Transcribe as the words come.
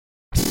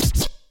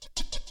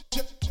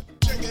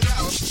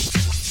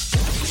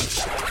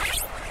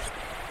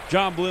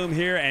John Bloom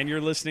here, and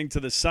you're listening to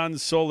the Sun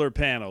Solar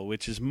Panel,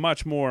 which is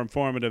much more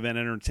informative and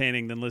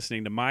entertaining than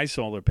listening to my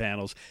solar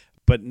panels,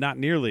 but not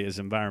nearly as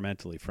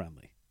environmentally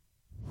friendly.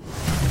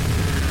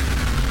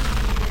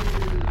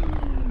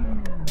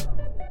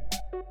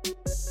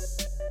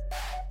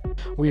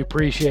 We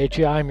appreciate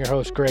you. I'm your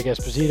host, Greg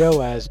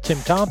Esposito, as Tim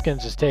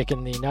Tompkins has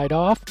taken the night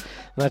off.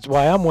 That's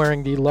why I'm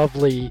wearing the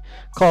lovely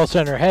call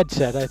center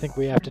headset. I think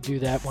we have to do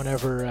that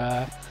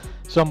whenever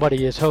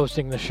somebody is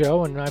hosting the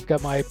show. And I've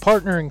got my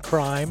partner in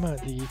crime,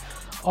 the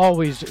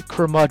always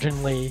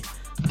curmudgeonly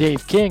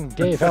Dave King.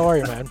 Dave, how are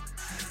you, man?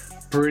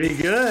 Pretty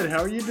good.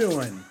 How are you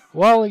doing?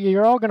 Well,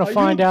 you're all going to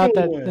find out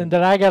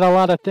that I got a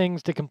lot of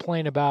things to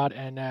complain about,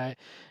 and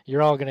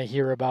you're all going to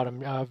hear about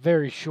them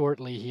very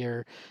shortly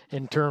here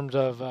in terms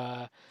of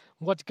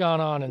what's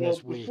gone on in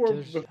this week.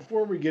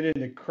 Before we get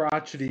into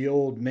crotchety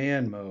old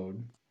man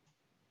mode,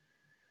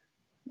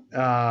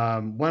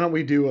 why don't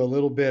we do a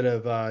little bit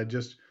of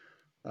just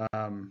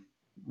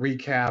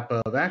recap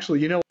of, actually,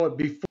 you know what,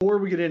 before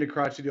we get into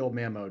crotchety old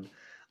man mode,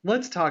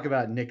 let's talk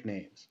about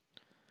nicknames.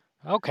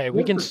 Okay,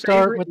 we can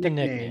start with the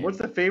nickname. What's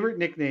the favorite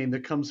nickname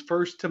that comes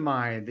first to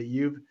mind that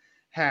you've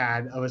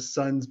had of a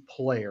Suns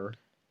player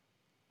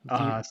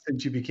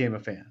since you became a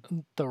fan?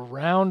 The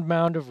round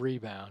mound of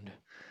rebound.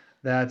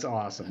 That's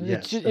awesome.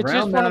 Yes, it's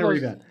just one of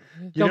those.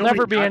 There'll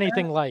never be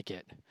anything like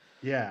it.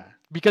 Yeah.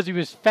 Because he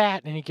was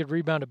fat and he could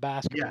rebound a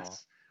basketball.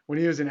 Yes. When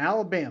he was in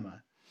Alabama,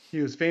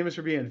 he was famous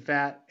for being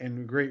fat and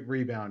a great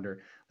rebounder.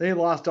 They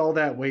lost all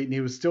that weight, and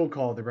he was still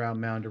called the round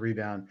mound to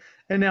rebound.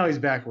 And now he's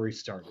back where he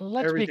started.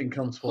 Everything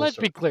comes full circle. Let's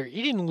be clear.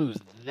 He didn't lose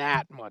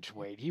that much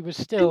weight. He was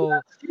still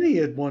skinny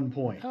at one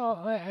point.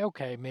 Oh,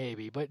 okay,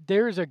 maybe. But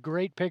there's a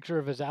great picture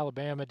of his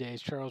Alabama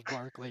days, Charles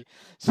Barkley,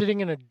 sitting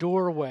in a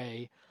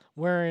doorway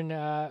wearing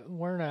a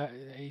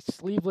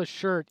sleeveless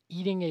shirt,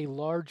 eating a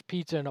large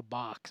pizza in a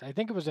box. I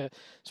think it was a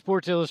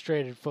Sports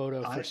Illustrated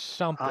photo for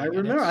something. I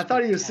remember. I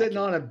thought he was sitting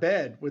on a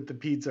bed with the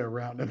pizza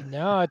around him.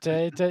 No,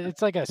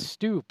 it's like a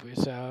stoop.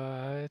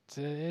 So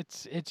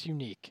it's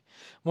unique.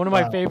 One of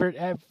my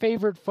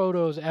favorite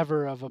photos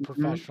ever of a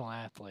professional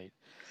athlete.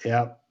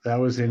 Yeah,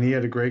 and he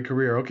had a great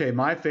career. Okay,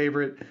 my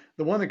favorite,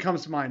 the one that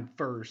comes to mind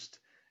first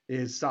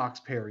is Sox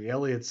Perry,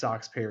 Elliot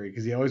Sox Perry,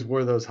 because he always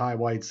wore those high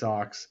white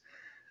socks.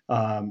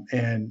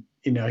 And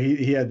you know,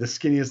 he had the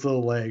skinniest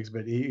little legs,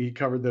 but he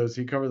covered those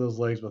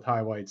legs with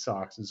high white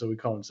socks, and so we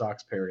call him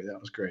Sox Perry. That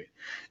was great.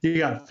 You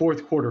got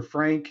fourth quarter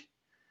Frank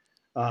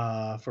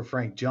for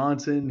Frank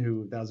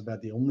Johnson, that was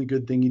about the only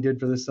good thing he did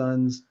for the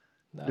Suns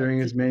during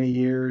his many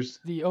years.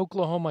 The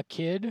Oklahoma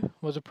Kid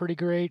was a pretty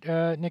great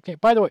nickname.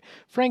 By the way,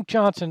 Frank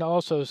Johnson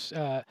also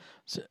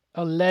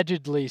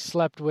allegedly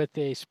slept with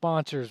a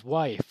sponsor's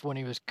wife when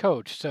he was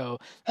coach. So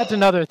that's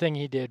another thing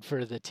he did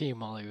for the team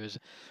while he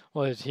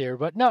was here.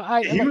 But no,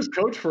 he was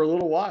coach for a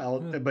little while,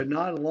 but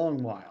not a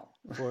long while.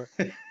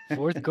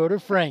 Fourth quarter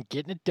Frank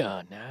getting it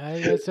done.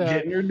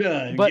 Getting her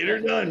done. Get her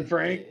done,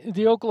 Frank.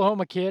 The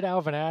Oklahoma Kid,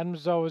 Alvin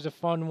Adams, is always a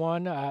fun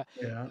one.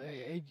 Yeah.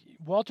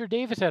 Walter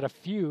Davis had a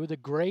few, the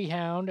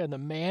Greyhound and the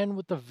Man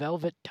with the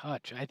Velvet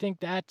Touch. I think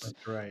that's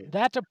right.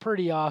 That's a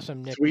pretty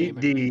awesome nickname.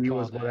 Sweet D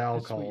was what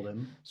Al called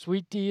him.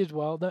 Sweet D as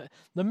well.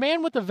 The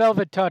Man with the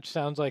Velvet Touch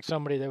sounds like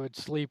somebody that would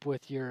sleep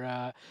with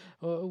your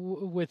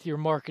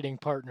marketing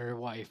partner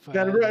wife.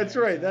 That's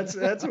right. That's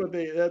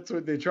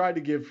what they tried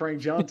to give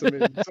Frank Johnson.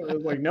 So it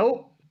was like,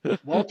 nope.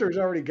 Walter's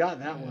already got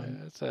that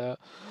one. So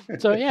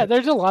yeah,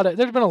 there's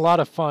been a lot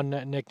of fun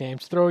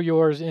nicknames. Throw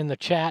yours in the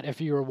chat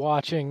if you were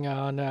watching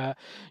on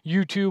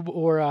YouTube,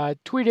 or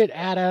tweet it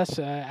at us.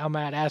 I'm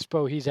at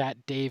Aspo. He's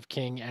at Dave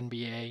King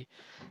NBA.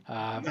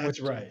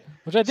 That's right.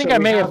 Which I think I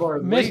may have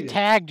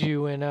mistagged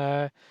you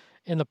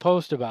in the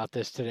post about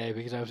this today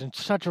because I was in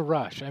such a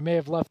rush. I may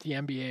have left the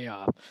NBA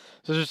off.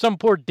 So there's some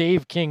poor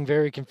Dave King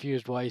very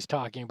confused why he's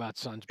talking about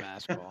Suns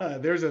basketball.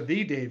 There's the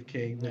Dave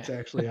King that's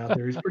actually out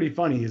there. He's pretty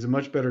funny. He's a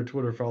much better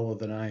Twitter follow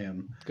than I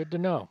am. Good to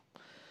know.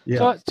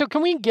 Yeah. So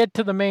can we get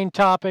to the main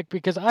topic,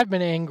 because I've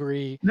been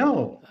angry.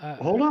 No,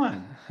 hold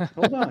on.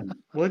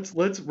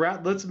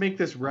 Let's make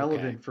this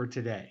relevant for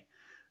today.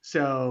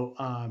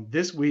 So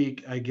this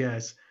week, I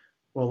guess.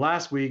 Well,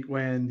 last week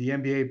when the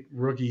NBA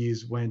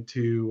rookies went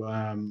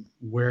to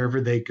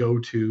wherever they go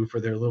to for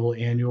their little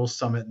annual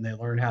summit, and they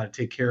learn how to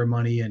take care of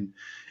money and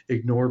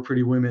ignore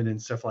pretty women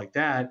and stuff like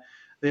that,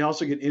 they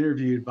also get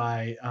interviewed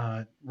by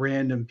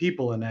random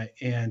people.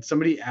 And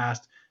somebody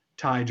asked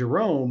Ty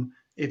Jerome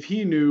if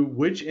he knew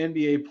which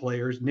NBA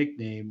player's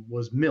nickname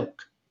was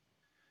Milk.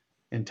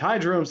 And Ty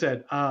Jerome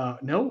said,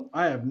 no,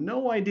 I have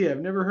no idea.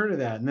 I've never heard of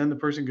that. And then the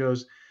person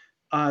goes,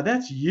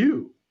 that's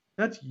you.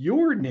 That's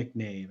your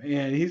nickname.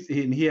 And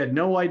he had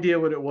no idea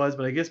what it was,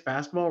 but I guess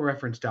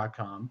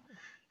basketballreference.com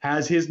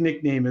has his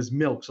nickname as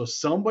Milk. So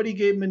somebody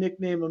gave him a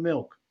nickname of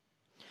Milk.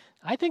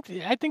 I think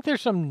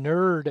there's some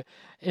nerd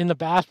in the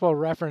Basketball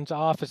Reference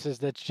offices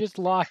that's just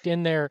locked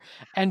in there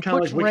and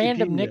puts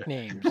random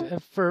nicknames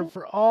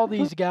for all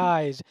these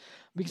guys.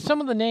 Because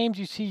some of the names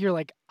you see, you're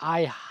like,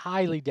 I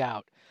highly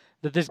doubt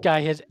that this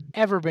guy has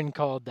ever been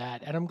called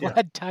that. And I'm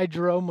glad Ty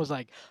Jerome was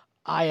like,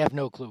 I have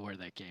no clue where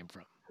that came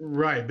from.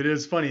 Right, but it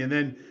was funny. And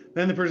then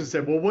the person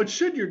said, "Well, what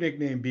should your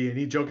nickname be?" And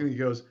he jokingly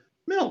goes,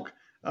 "Milk."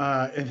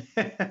 And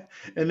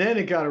and then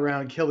it got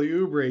around. Kelly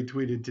Oubre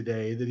tweeted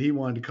today that he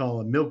wanted to call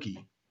him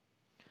Milky.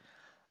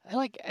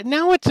 Like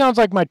now, it sounds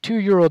like my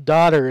 2-year-old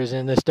daughter is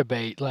in this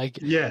debate. Like,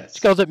 Yes, she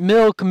calls it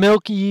milk,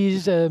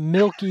 milkies,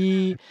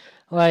 milky.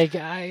 Like,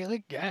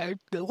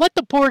 let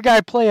the poor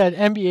guy play an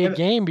NBA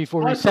game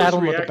before we saddle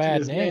him with a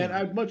bad name. Man,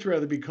 I'd much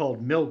rather be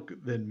called Milk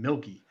than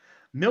Milky.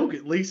 Milk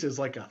at least is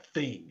like a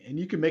thing, and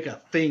you can make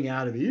a thing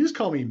out of it. You just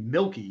call me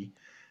Milky.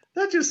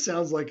 That just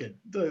sounds like a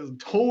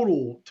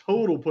total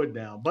put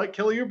down. But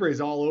Kelly Oubre's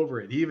all over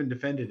it. He even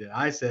defended it.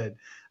 I said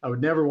I would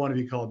never want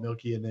to be called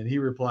Milky, and then he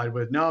replied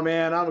with, "No,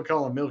 man, I'm gonna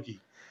call him Milky.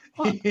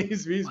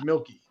 He's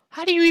Milky."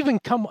 How do you even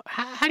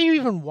How do you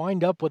even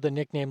wind up with a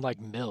nickname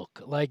like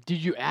Milk? Like,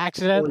 did you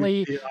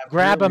accidentally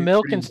grab a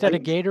milk instead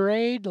of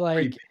Gatorade?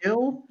 Like,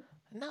 no,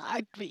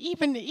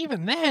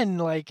 even then,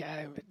 like,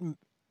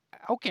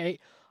 okay,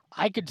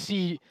 I could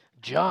see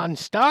John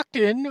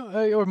Stockton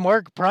or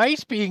Mark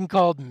Price being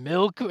called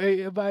Milk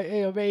by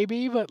a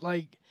baby, but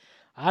like,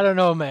 I don't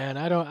know, man.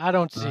 I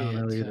don't see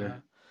it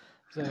either.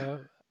 So,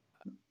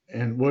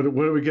 and what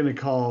are we gonna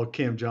call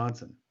Cam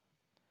Johnson?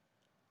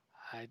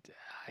 I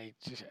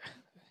just.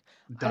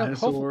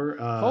 Dinosaur.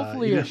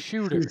 Hopefully a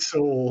shooter. He's so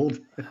old.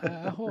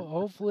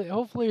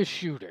 hopefully a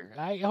shooter.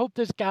 I hope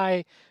this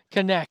guy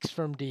connects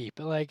from deep.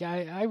 Like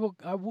I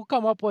will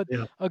come up with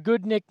a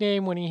good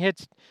nickname when he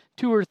hits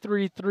 2 or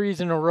 3 threes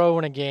in a row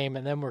in a game,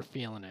 and then we're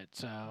feeling it.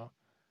 So.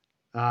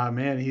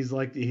 Man, he's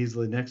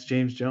the next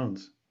James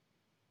Jones.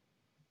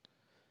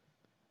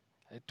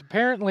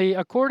 Apparently,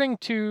 according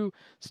to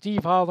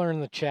Steve Holler in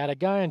the chat, a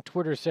guy on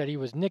Twitter said he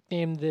was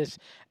nicknamed this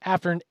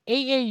after an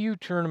AAU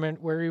tournament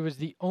where he was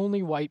the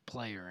only white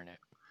player in it.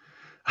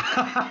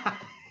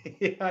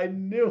 Yeah, I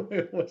knew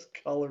it was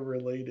color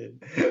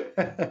related.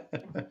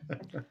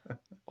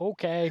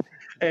 Okay.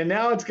 And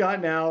now it's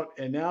gotten out,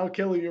 and now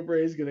Kelly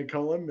Oubre is going to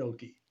call him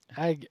Milky.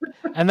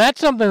 And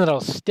that's something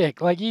that'll stick.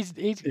 Like if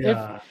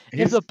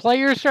the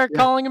players start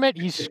calling him it,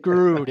 he's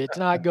screwed. It's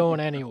not going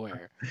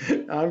anywhere.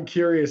 I'm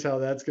curious how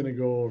that's going to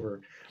go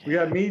over. We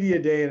got media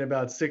day in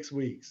about 6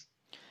 weeks.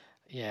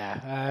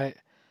 Yeah,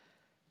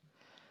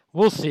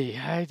 we'll see.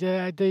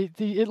 At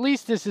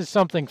least this is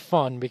something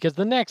fun, because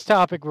the next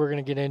topic we're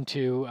going to get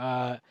into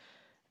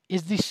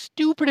is the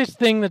stupidest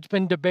thing that's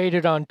been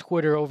debated on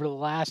Twitter over the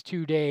last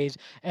 2 days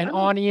and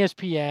on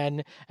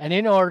ESPN and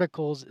in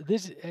articles.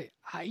 This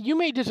you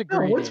may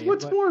disagree. No,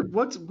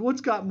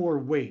 what's got more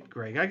weight,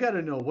 Greg? I got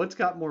to know what's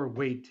got more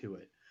weight to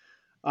it.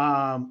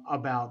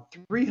 About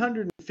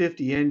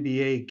 350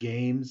 NBA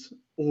games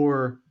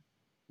or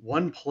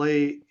one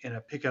play in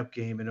a pickup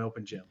game in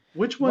open gym.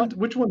 Which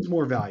one's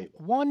more valuable?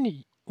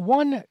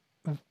 One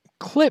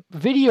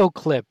video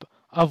clip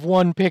of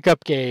one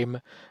pickup game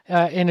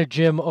in a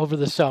gym over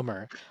the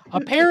summer.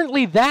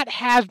 Apparently that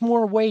has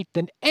more weight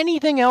than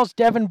anything else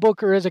Devin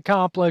Booker has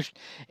accomplished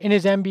in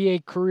his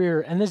NBA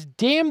career. And this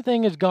damn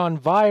thing has gone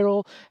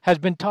viral, has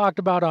been talked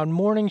about on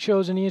morning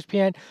shows and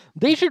ESPN.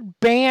 They should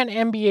ban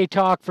NBA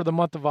talk for the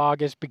month of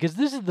August, because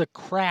this is the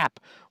crap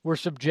we're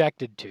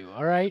subjected to,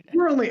 all right?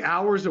 We're only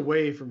hours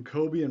away from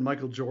Kobe and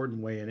Michael Jordan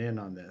weighing in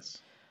on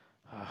this.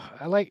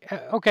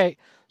 Okay,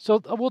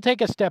 so we'll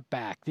take a step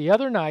back. The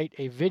other night,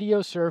 a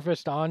video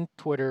surfaced on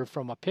Twitter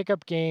from a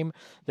pickup game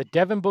that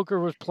Devin Booker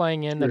was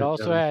playing in that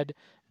also had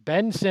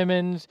Ben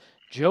Simmons,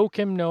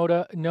 Joakim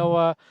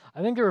Noah.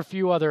 I think there were a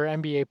few other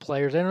NBA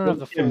players. I don't have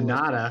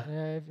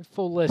the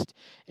full list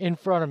in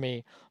front of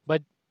me,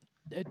 but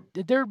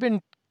there have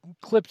been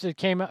clips that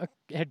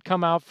had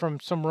come out from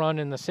some run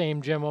in the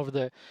same gym over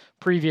the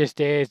previous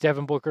days,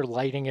 Devin Booker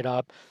lighting it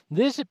up.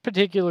 This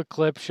particular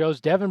clip shows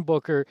Devin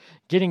Booker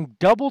getting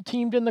double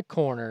teamed in the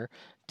corner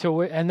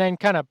and then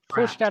kind of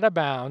pushed out of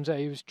bounds.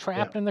 He was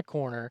trapped in the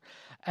corner,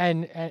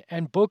 and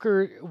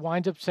Booker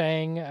winds up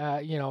saying,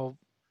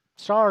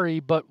 sorry,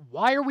 but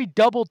why are we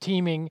double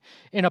teaming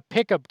in a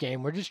pickup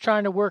game? We're just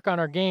trying to work on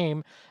our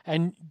game.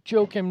 And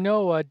Joakim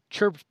Noah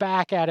chirps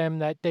back at him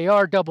that they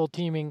are double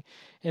teaming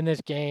in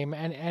this game.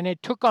 And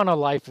it took on a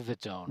life of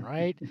its own,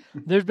 right?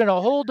 There's been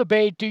a whole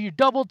debate. Do you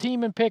double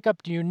team in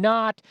pickup? Do you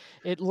not?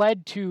 It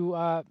led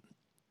to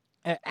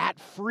at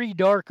Free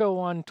Darko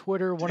on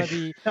Twitter, one of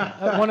the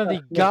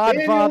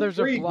godfathers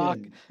of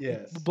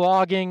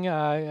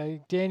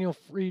blogging, Daniel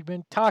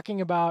Friedman,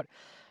 talking about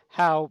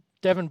how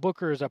Devin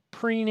Booker is a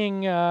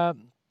preening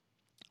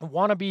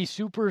wannabe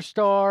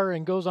superstar,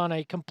 and goes on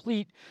a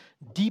complete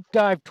deep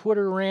dive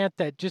Twitter rant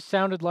that just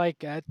sounded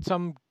like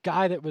some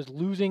guy that was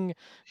losing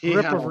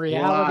grip of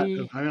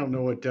reality. I don't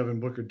know what Devin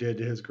Booker did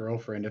to his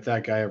girlfriend, if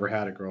that guy ever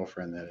had a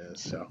girlfriend, that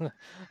is. So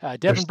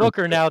Devin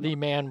Booker, now the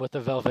man with the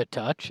velvet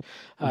touch.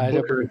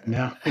 Booker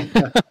now.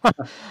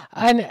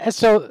 And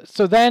so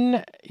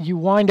then you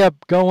wind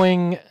up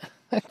going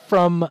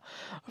from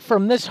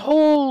from this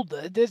whole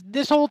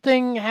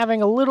thing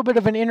having a little bit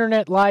of an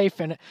internet life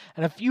and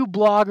a few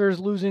bloggers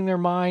losing their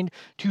mind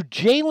to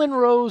Jalen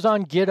Rose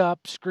on Get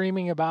Up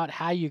screaming about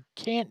how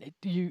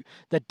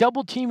that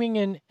double teaming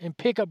in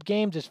pickup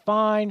games is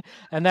fine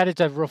and that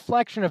it's a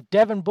reflection of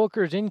Devin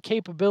Booker's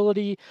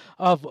incapability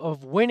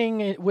of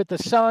winning with the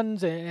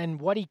Suns and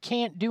what he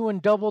can't do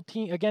in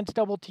against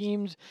double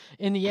teams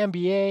in the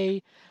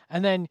NBA.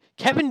 And then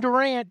Kevin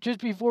Durant, just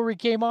before we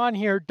came on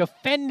here,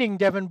 defending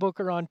Devin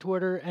Booker on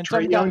Twitter. And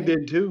Trae Young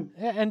did too.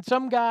 And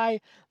some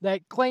guy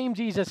that claims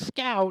he's a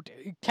scout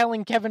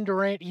telling Kevin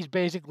Durant he's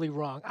basically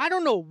wrong. I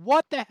don't know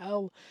what the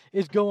hell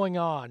is going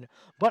on.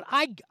 But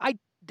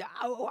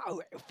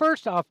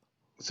first off,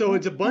 so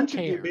it's a bunch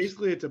of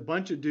basically it's a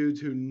bunch of dudes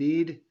who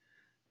need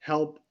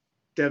help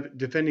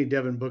defending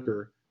Devin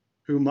Booker,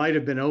 who might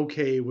have been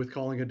okay with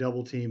calling a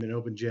double team in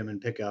open gym and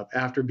pickup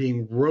after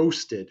being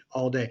roasted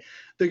all day.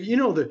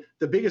 The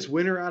biggest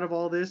winner out of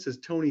all this is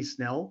Tony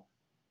Snell.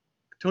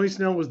 Tony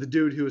Snell was the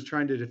dude who was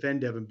trying to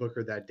defend Devin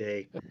Booker that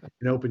day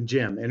in open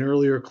gym. And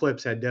earlier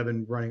clips had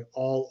Devin running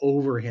all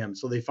over him.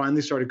 So they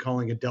finally started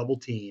calling a double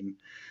team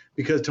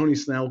because Tony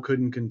Snell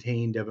couldn't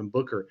contain Devin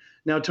Booker.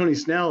 Now, Tony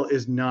Snell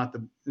is not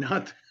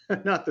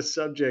the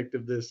subject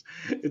of this.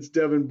 It's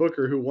Devin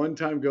Booker, who one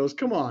time goes,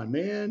 "Come on,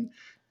 man."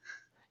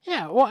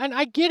 Yeah, well, and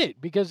I get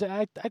it because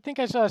I think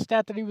I saw a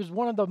stat that he was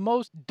one of the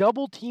most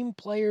double-team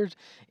players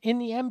in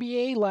the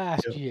NBA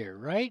last year,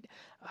 right?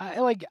 I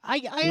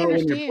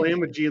understand. When you're playing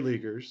with G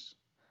Leaguers.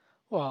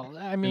 Well,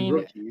 I mean,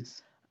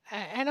 rookies.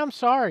 And I'm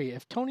sorry,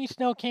 if Tony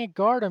Snell can't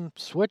guard him,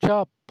 switch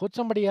up, put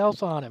somebody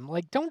else on him.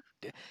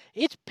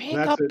 It's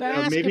pickup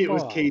basketball. Maybe it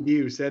was KD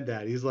who said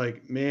that. He's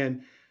like,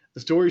 man, the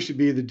story should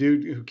be the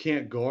dude who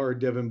can't guard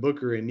Devin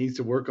Booker and needs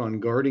to work on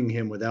guarding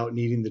him without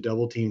needing the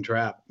double team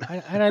trap.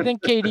 And I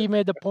think KD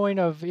made the point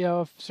of,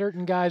 if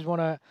certain guys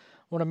want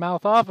to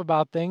mouth off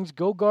about things,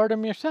 go guard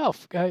them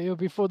yourself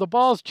before the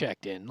ball's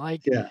checked in.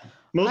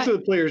 Most of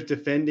the players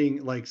defending,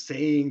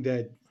 saying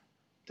that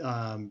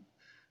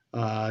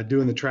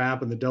doing the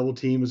trap and the double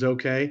team is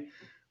okay.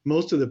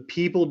 Most of the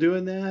people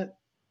doing that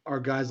are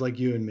guys like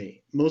you and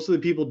me. Most of the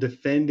people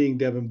defending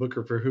Devin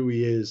Booker for who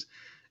he is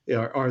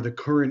are the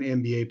current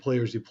NBA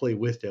players who play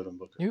with Devin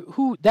Booker.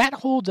 Who that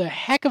holds a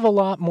heck of a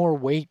lot more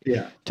weight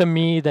to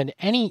me than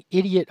any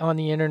idiot on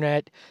the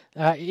internet,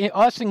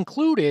 us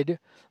included,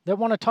 that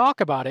want to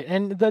talk about it.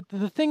 And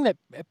the thing that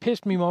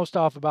pissed me most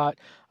off about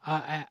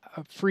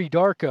Free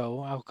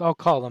Darko, I'll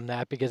call him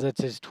that because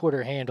that's his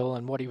Twitter handle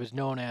and what he was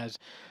known as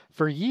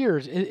for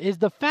years, is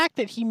the fact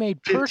that he made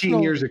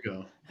 15 years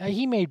ago.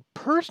 He made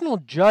personal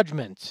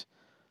judgments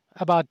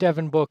about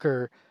Devin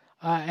Booker.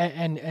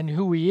 And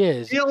who he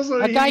is.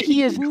 A guy he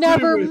has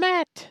never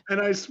met.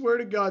 And I swear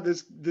to God,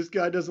 this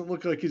guy doesn't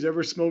look like he's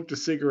ever smoked a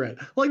cigarette.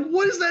 What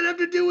does that have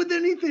to do with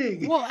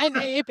anything? Well, and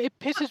it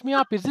pisses me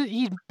off because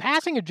he's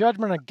passing a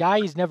judgment on a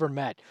guy he's never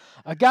met.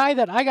 A guy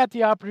that I got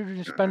the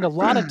opportunity to spend a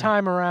lot of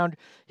time around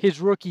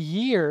his rookie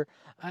year.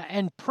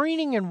 And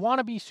preening and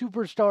wannabe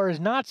superstar is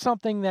not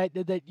something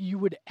that you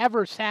would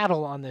ever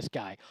saddle on this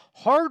guy.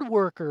 Hard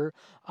worker,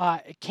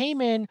 came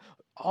in,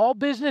 all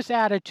business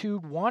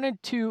attitude,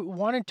 wanted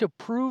to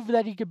prove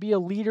that he could be a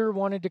leader,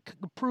 wanted to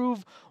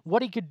prove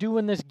what he could do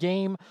in this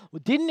game,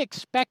 didn't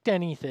expect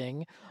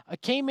anything,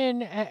 came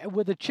in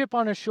with a chip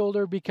on his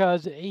shoulder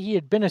because he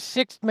had been a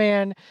sixth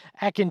man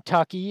at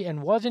Kentucky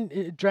and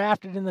wasn't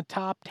drafted in the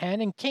top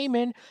 10 and came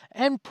in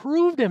and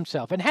proved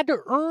himself and had to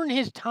earn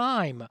his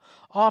time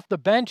off the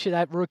bench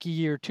that rookie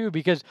year too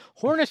because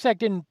Hornacek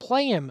didn't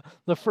play him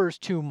the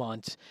first 2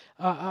 months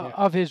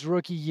of his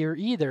rookie year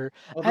either.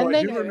 Although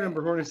I do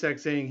remember Hornacek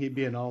saying he'd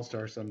be an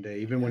all-star someday,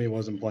 even when he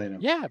wasn't playing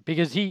him. Yeah,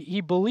 because he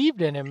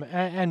believed in him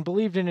and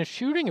believed in his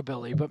shooting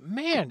ability. But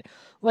man,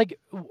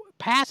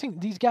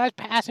 these guys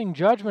passing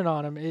judgment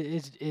on him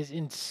is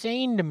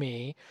insane to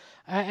me.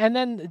 And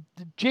then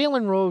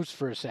Jalen Rose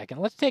for a second.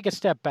 Let's take a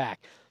step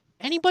back.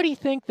 Anybody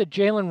think that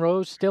Jalen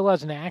Rose still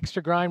has an axe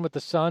to grind with the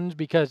Suns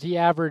because he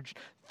averaged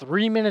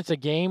 3 minutes a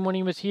game when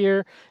he was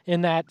here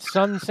in that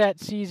sunset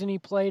season he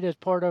played as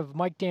part of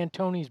Mike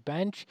D'Antoni's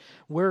bench,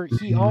 where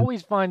he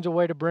always finds a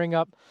way to bring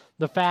up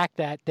the fact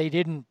that they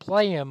didn't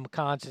play him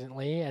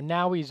constantly, and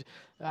now he's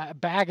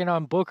bagging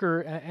on Booker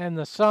and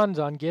the Suns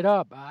on Get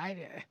Up.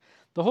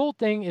 The whole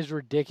thing is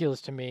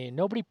ridiculous to me.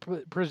 Nobody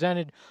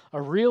presented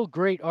a real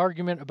great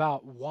argument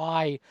about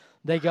why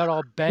they got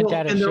all bent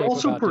out of shape. And they're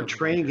also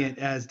portraying it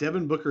as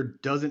Devin Booker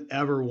doesn't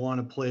ever want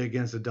to play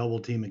against a double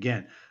team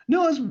again.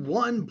 No, it's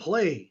one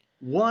play,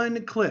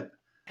 one clip.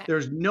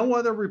 There's no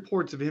other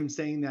reports of him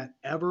saying that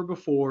ever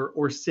before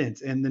or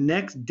since. And the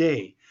next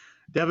day,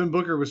 Devin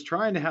Booker was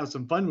trying to have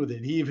some fun with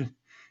it. He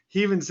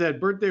even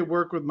said, birthday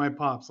work with my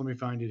pops. Let me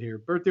find it here.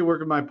 Birthday work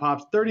with my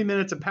pops. 30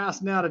 minutes of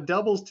passing out of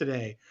doubles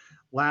today.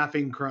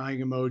 Laughing, crying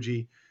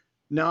emoji.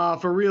 Nah,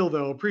 for real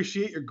though.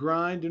 Appreciate your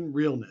grind and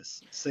realness.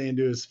 Saying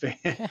to his fan.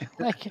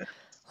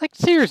 like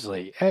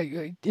seriously,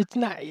 it's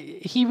not.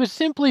 He was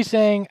simply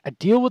saying, "I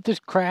deal with this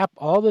crap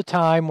all the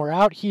time. We're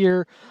out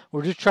here.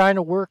 We're just trying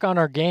to work on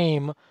our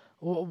game.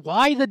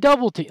 Why the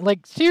double team?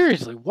 Like,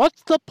 seriously,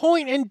 what's the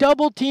point in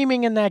double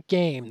teaming in that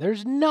game?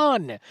 There's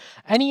none.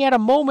 And he had a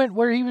moment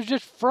where he was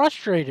just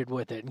frustrated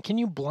with it. And can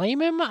you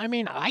blame him? I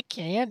mean, I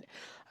can't.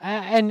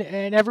 And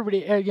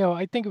everybody,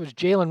 I think it was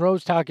Jalen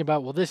Rose talking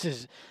about, well, this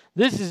is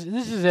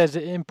as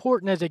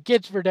important as it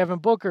gets for Devin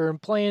Booker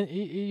and playing.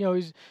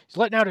 He's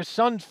letting out his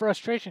son's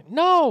frustration.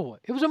 No,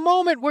 it was a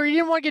moment where he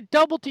didn't want to get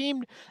double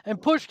teamed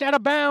and pushed out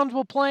of bounds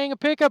while playing a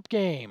pickup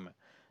game.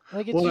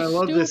 Like, it's I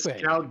love stupid. this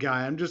scout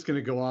guy. I'm just going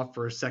to go off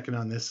for a second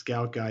on this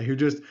scout guy who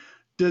just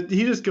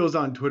goes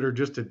on Twitter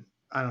just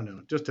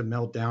to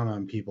melt down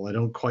on people. I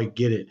don't quite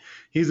get it.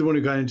 He's the one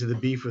who got into the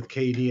beef with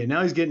KD, and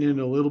now he's getting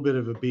into a little bit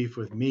of a beef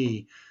with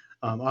me.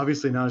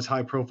 Obviously not as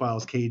high profile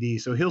as KD,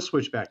 so he'll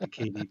switch back to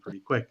KD pretty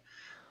quick.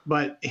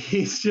 But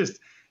he's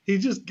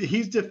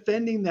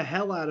defending the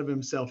hell out of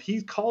himself.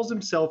 He calls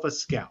himself a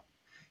scout.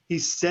 He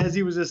says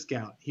he was a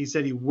scout. He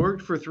said he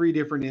worked for 3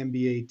 different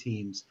NBA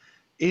teams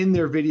in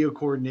their video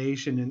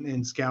coordination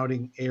and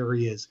scouting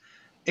areas.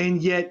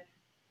 And yet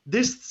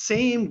this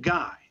same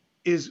guy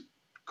is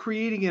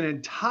creating an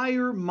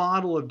entire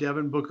model of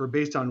Devin Booker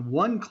based on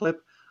one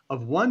clip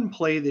of one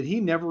play that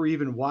he never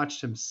even watched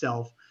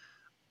himself,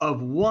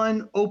 of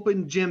one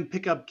open gym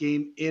pickup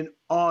game in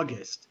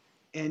August.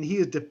 And he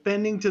is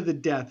defending to the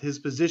death his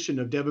position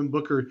of Devin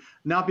Booker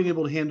not being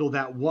able to handle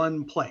that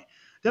one play.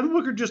 Devin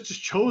Booker just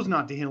chose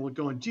not to handle it,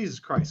 going, Jesus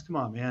Christ, come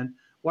on, man.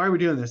 Why are we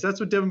doing this?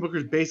 That's what Devin Booker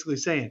is basically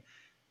saying.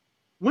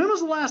 When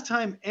was the last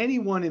time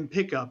anyone in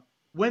pickup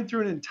went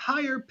through an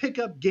entire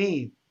pickup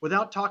game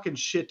without talking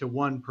shit to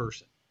one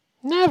person?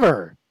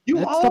 Never.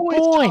 That's always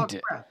the point.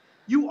 Talk crap.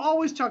 You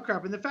always talk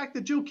crap. And the fact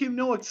that Joakim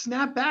Noah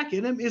snapped back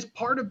at him is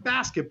part of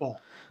basketball.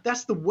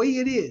 That's the way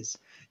it is.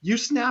 You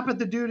snap at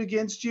the dude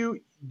against you.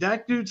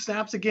 That dude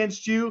snaps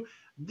against you.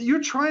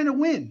 You're trying to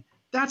win.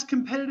 That's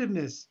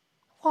competitiveness.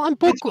 Well,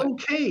 it's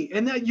okay.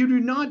 And that you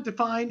do not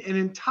define an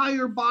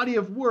entire body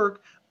of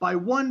work by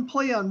one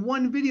play on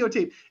one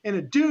videotape.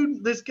 And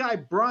this guy,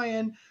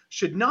 Brian,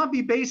 should not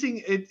be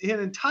basing an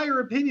entire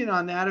opinion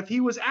on that if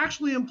he was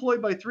actually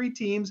employed by 3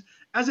 teams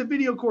as a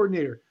video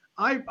coordinator.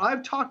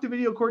 I've talked to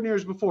video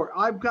coordinators before.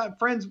 I've got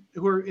friends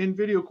who are in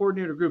video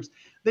coordinator groups.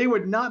 They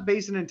would not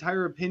base an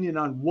entire opinion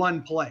on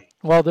one play.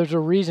 Well, there's a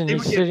reason they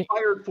would get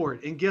fired for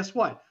it. And guess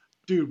what?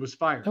 Dude was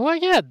fired. Well,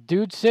 yeah,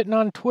 dude's sitting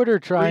on Twitter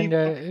trying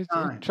to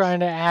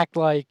act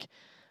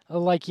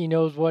like he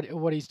knows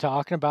what he's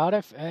talking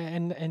about,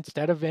 and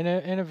instead of in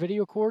a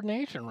video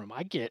coordination room.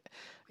 I get,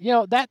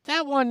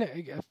 that one,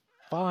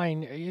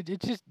 fine.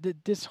 It's just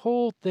this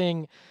whole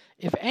thing.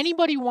 If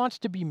anybody wants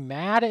to be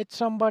mad at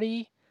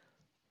somebody,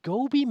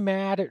 go be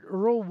mad at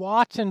Earl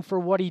Watson for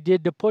what he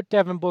did to put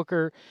Devin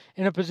Booker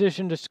in a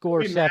position to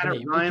score 70.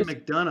 Mad at Ryan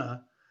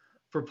McDonough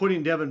for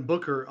putting Devin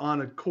Booker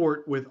on a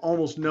court with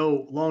almost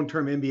no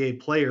long-term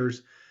NBA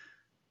players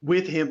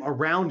with him,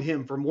 around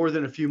him for more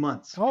than a few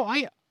months. Oh,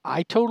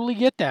 I totally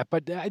get that.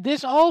 But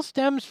this all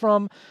stems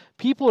from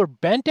people are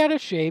bent out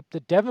of shape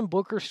that Devin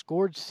Booker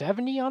scored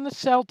 70 on the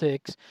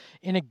Celtics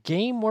in a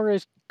game where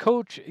his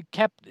coach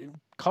kept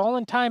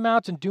calling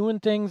timeouts and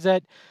doing things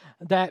that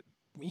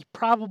he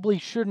probably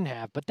shouldn't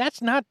have. But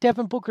that's not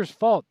Devin Booker's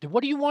fault.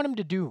 What do you want him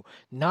to do?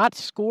 Not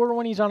score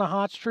when he's on a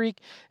hot streak?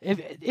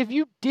 If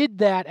you did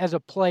that as a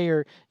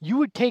player, you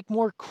would take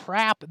more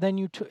crap than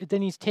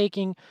he's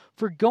taking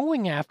for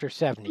going after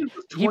 70. He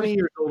was 20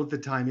 years old at the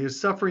time. He was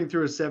suffering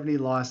through a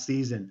 70-loss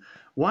season.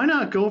 Why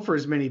not go for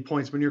as many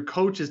points when your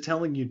coach is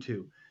telling you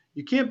to?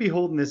 You can't be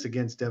holding this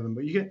against Devin,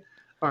 but you can.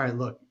 All right,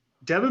 look,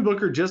 Devin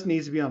Booker just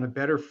needs to be on a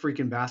better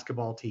freaking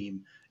basketball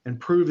team and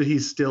prove that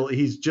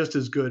he's just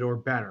as good or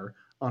better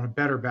on a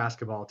better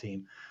basketball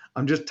team.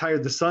 I'm just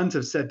tired. The Suns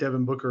have set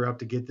Devin Booker up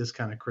to get this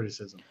kind of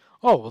criticism.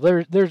 Oh,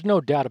 well, there's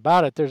no doubt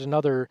about it. There's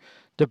another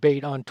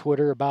debate on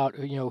Twitter about,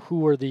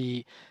 who are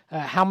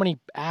how many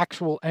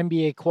actual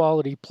NBA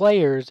quality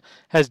players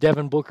has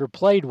Devin Booker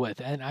played with?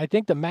 And I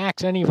think the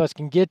max any of us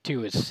can get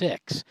to is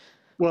 6.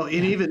 Well,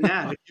 and even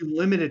that, if you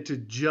limit it to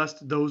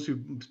just those who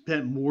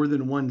spent more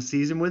than one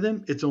season with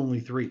him, it's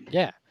only 3.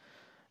 Yeah.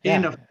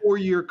 In a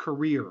 4-year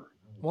career.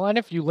 Well, and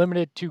if you limit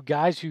it to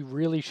guys who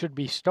really should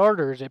be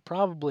starters, it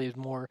probably is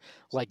more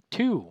like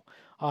 2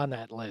 on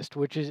that list,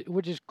 which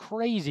is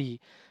crazy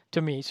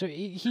to me. So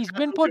he's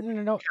been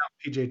putting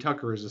PJ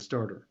Tucker as a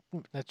starter.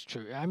 That's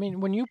true. I mean,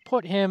 when you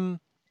put him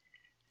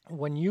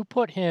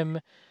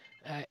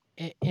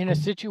in a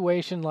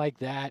situation like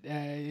that,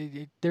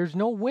 there's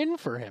no win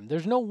for him.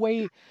 There's no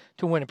way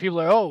to win. And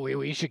people are like, oh,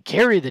 we should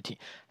carry the team.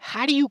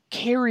 How do you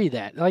carry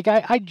that? Like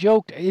I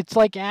joked, it's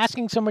like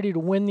asking somebody to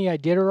win the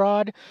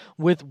Iditarod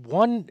with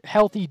one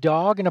healthy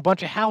dog and a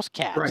bunch of house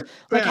cats. Right.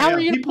 Like, how are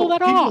you going to pull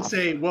that off? People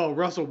say, well,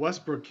 Russell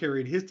Westbrook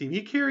carried his team.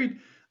 He carried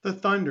the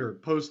Thunder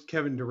post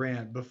Kevin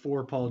Durant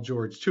before Paul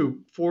George to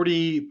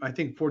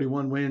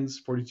 41 wins,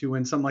 42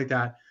 wins, something like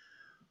that,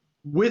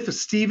 with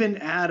Steven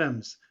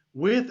Adams,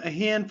 with a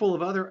handful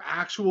of other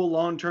actual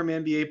long-term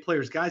NBA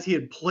players, guys he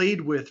had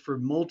played with for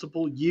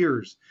multiple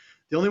years.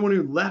 The only one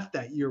who left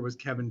that year was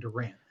Kevin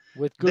Durant.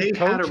 With good they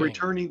coaching. Had a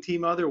returning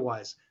team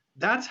otherwise.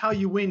 That's how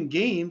you win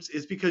games,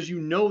 is because you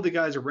know the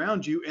guys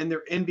around you and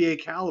they're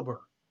NBA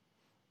caliber.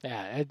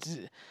 Yeah,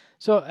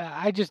 so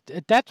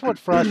that's what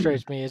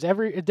frustrates me is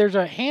there's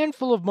a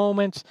handful of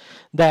moments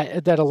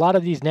that a lot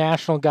of these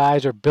national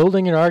guys are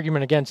building an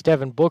argument against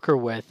Devin Booker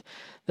with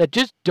that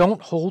just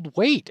don't hold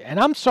weight. And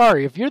I'm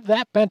sorry, if you're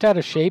that bent out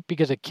of shape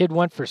because a kid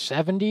went for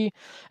 70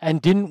 and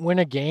didn't win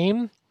a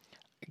game,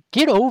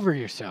 get over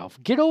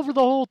yourself. Get over the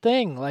whole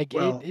thing. Like,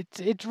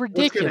 it's ridiculous.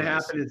 What's going to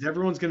happen is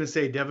everyone's going to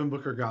say Devin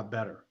Booker got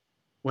better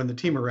when the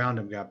team around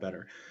him got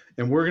better.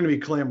 And we're going to be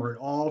clamoring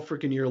all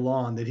freaking year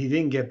long that he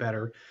didn't get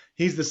better.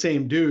 He's the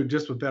same dude,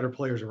 just with better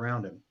players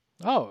around him.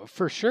 Oh,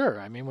 for sure.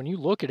 I mean, when you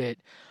look at it,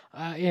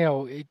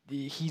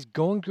 he's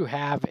going to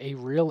have a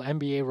real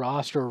NBA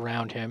roster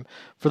around him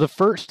for the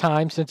first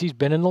time since he's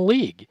been in the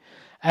league.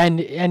 And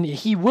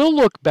he will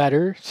look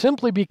better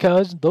simply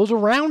because those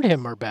around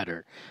him are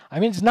better. I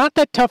mean, it's not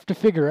that tough to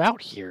figure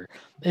out here.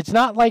 It's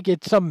not like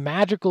it's some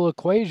magical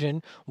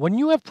equation. When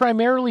you have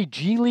primarily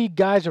G League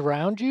guys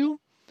around you,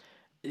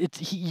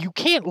 you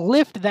can't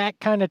lift that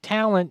kind of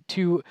talent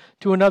to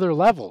another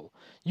level.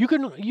 You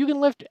can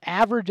lift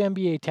average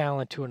NBA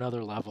talent to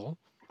another level.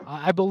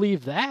 I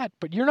believe that,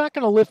 but you're not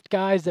going to lift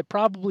guys that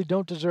probably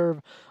don't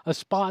deserve a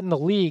spot in the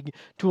league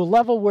to a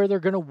level where they're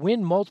going to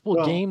win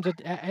multiple games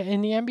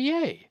in the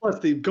NBA. Plus,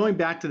 going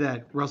back to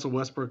that Russell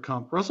Westbrook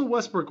comp, Russell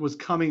Westbrook was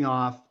coming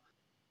off,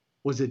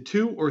 was it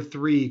 2 or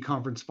 3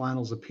 conference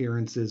finals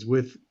appearances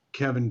with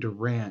Kevin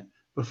Durant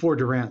before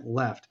Durant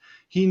left.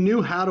 He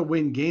knew how to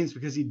win games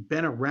because he'd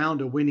been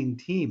around a winning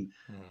team.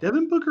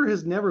 Devin Booker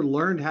has never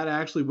learned how to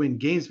actually win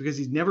games because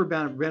he's never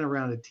been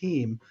around a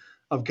team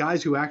of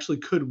guys who actually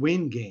could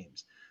win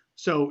games.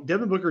 So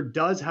Devin Booker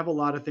does have a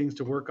lot of things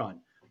to work on.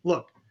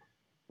 Look,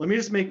 let me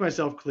just make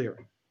myself clear.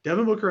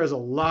 Devin Booker has a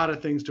lot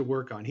of things to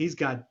work on. He's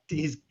got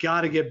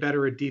to get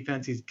better at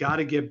defense. He's got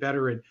to get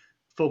better at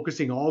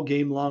focusing all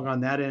game long on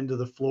that end of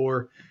the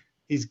floor.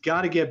 He's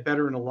got to get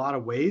better in a lot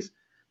of ways.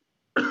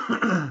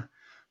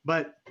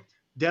 But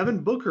Devin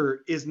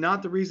Booker is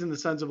not the reason the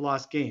Suns have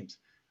lost games.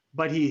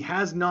 But he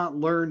has not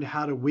learned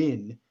how to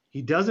win.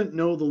 He doesn't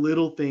know the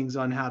little things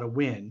on how to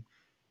win.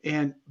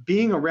 And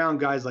being around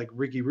guys like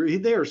Ricky Rubio,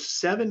 there are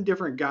 7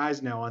 different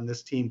guys now on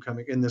this team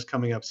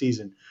coming up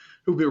season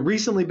who've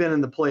recently been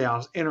in the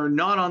playoffs and are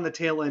not on the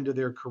tail end of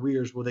their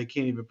careers where they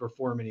can't even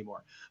perform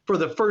anymore. For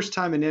the first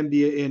time in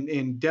NBA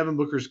in Devin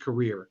Booker's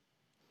career.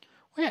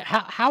 Yeah,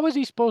 how is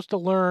he supposed to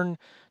learn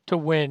to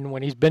win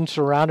when he's been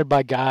surrounded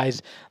by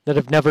guys that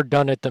have never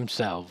done it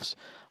themselves?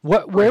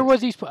 Where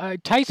was he?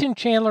 Tyson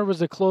Chandler was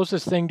the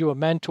closest thing to a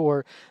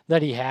mentor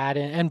that he had,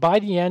 and by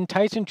the end,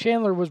 Tyson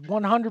Chandler was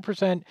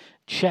 100%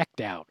 checked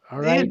out.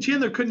 All right, and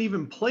Chandler couldn't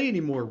even play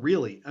anymore.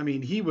 Really, I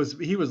mean, he was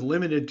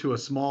limited to a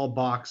small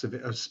box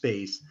of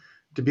space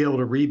to be able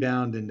to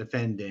rebound and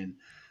defend in,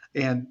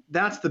 and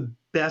that's the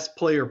best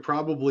player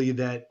probably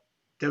that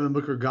Devin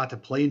Booker got to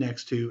play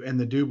next to, and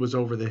the dude was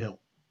over the hill.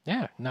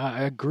 Yeah, no,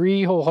 I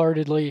agree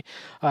wholeheartedly.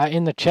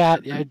 In the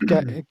chat,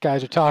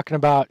 guys are talking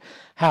about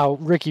how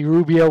Ricky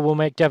Rubio will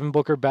make Devin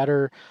Booker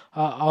better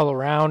all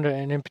around,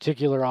 and in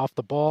particular off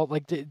the ball.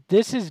 Like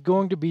this is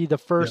going to be the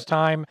first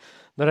time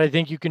that I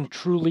think you can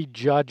truly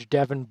judge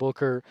Devin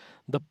Booker,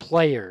 the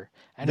player.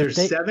 And there's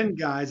 7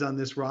 guys on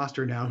this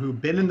roster now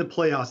who've been in the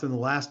playoffs in the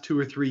last 2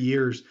 or 3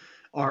 years,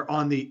 are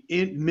on the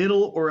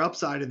middle or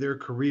upside of their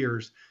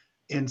careers,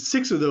 and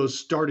 6 of those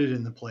started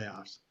in the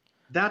playoffs.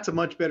 That's a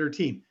much better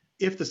team.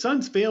 If the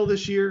Suns fail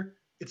this year,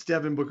 it's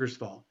Devin Booker's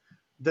fault.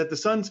 That the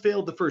Suns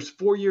failed the first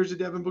 4 years of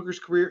Devin Booker's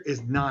career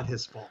is not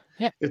his fault.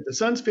 Yeah. If the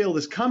Suns fail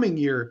this coming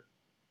year,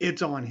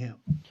 it's on him.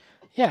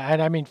 Yeah,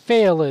 and I mean,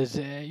 fail is,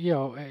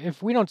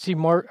 if we don't see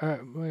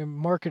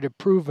market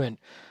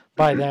improvement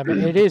by them,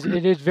 it is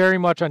very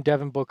much on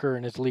Devin Booker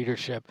and his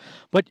leadership.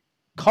 But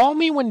call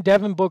me when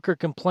Devin Booker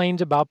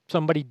complains about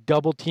somebody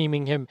double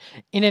teaming him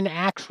in an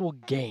actual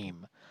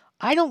game.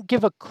 I don't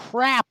give a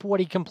crap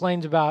what he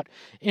complains about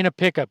in a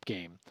pickup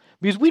game.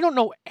 Because we don't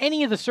know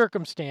any of the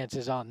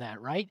circumstances on that,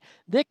 right?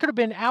 That could have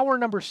been hour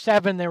number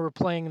 7 they were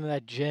playing in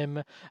that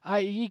gym.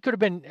 He could have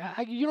been,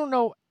 you don't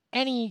know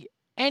any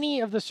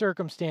of the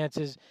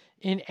circumstances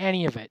in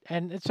any of it.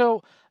 And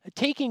so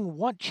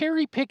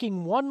cherry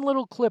picking one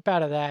little clip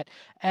out of that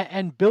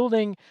and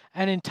building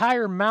an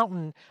entire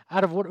mountain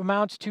out of what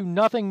amounts to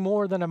nothing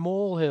more than a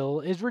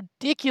molehill is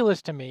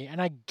ridiculous to me.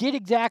 And I get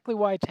exactly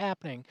why it's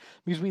happening,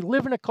 because we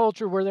live in a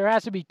culture where there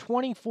has to be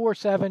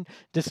 24/7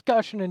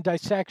 discussion and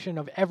dissection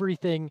of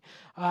everything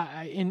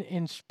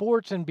in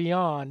sports and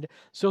beyond.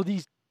 So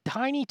these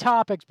tiny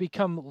topics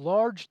become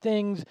large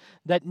things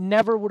that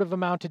never would have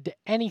amounted to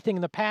anything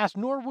in the past,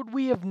 nor would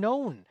we have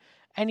known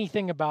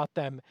anything about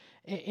them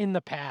in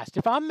the past.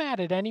 If I'm mad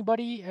at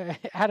anybody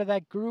out of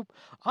that group,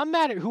 I'm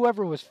mad at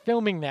whoever was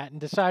filming that and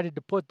decided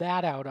to put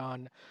that out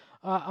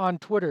on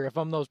Twitter if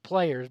I'm those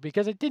players,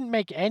 because it didn't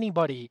make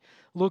anybody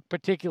look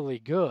particularly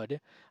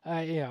good,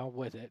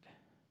 with it.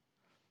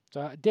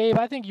 So, Dave,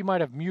 I think you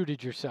might have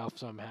muted yourself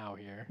somehow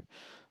here.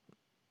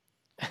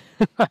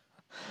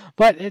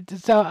 But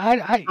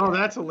oh,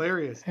 that's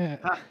hilarious.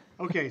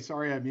 Okay,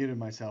 sorry, I muted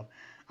myself.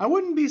 I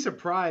wouldn't be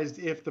surprised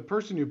if the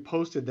person who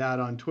posted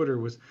that on Twitter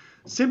was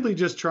simply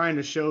just trying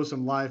to show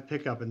some live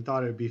pickup and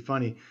thought it would be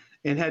funny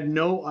and had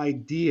no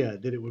idea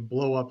that it would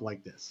blow up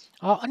like this.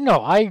 No,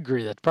 I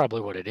agree. That's probably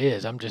what it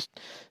is. I'm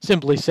just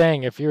simply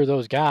saying, if you're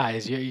those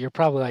guys, you're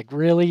probably like,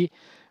 really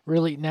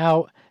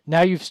now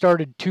you've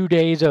started 2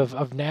 days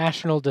of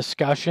national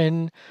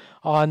discussion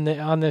on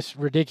this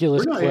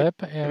ridiculous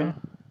clip. Yeah.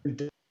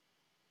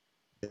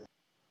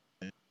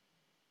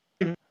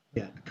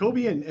 Yeah,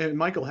 Kobe and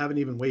Michael haven't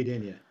even weighed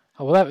in yet.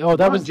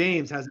 That was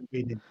James hasn't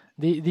weighed in.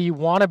 The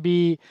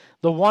wannabe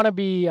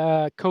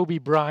Kobe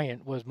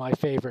Bryant was my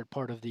favorite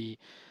part of the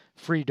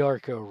Free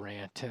Darko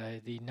rant,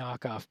 the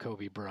knockoff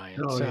Kobe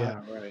Bryant. Oh,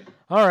 yeah, right.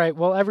 All right.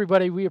 Well,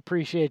 everybody, we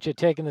appreciate you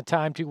taking the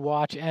time to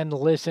watch and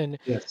listen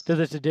to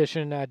this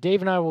edition.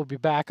 Dave and I will be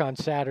back on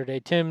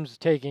Saturday. Tim's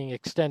taking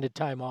extended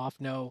time off.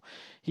 No,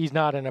 he's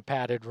not in a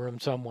padded room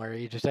somewhere.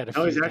 He just had a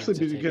few he's actually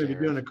going to be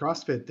doing a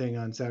CrossFit thing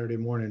on Saturday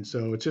morning.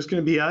 So it's just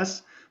going to be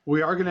us.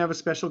 We are going to have a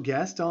special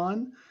guest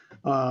on.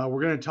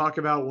 We're going to talk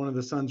about one of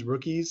the Suns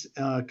rookies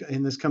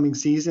in this coming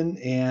season,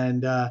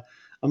 and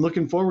I'm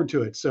looking forward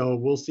to it. So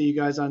we'll see you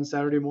guys on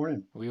Saturday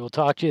morning. We will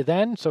talk to you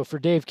then. So for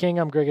Dave King,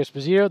 I'm Greg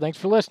Esposito. Thanks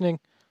for listening.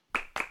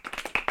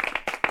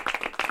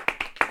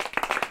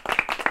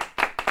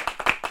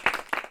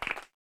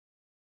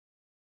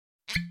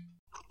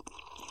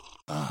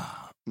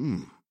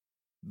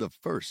 The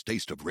first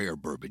taste of rare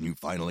bourbon you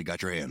finally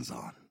got your hands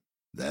on.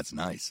 That's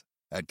nice.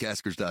 At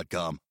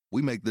Caskers.com,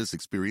 we make this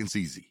experience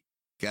easy.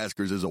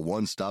 Caskers is a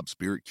one-stop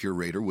spirit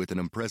curator with an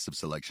impressive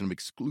selection of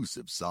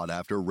exclusive,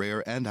 sought-after,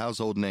 rare, and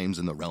household names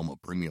in the realm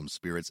of premium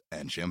spirits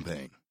and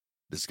champagne.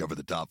 Discover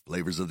the top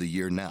flavors of the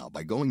year now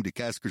by going to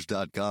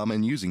Caskers.com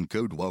and using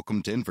code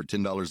WELCOME10 for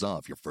 $10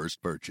 off your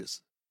first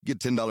purchase. Get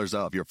 $10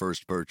 off your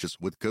first purchase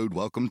with code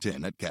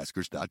WELCOME10 at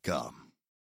Caskers.com.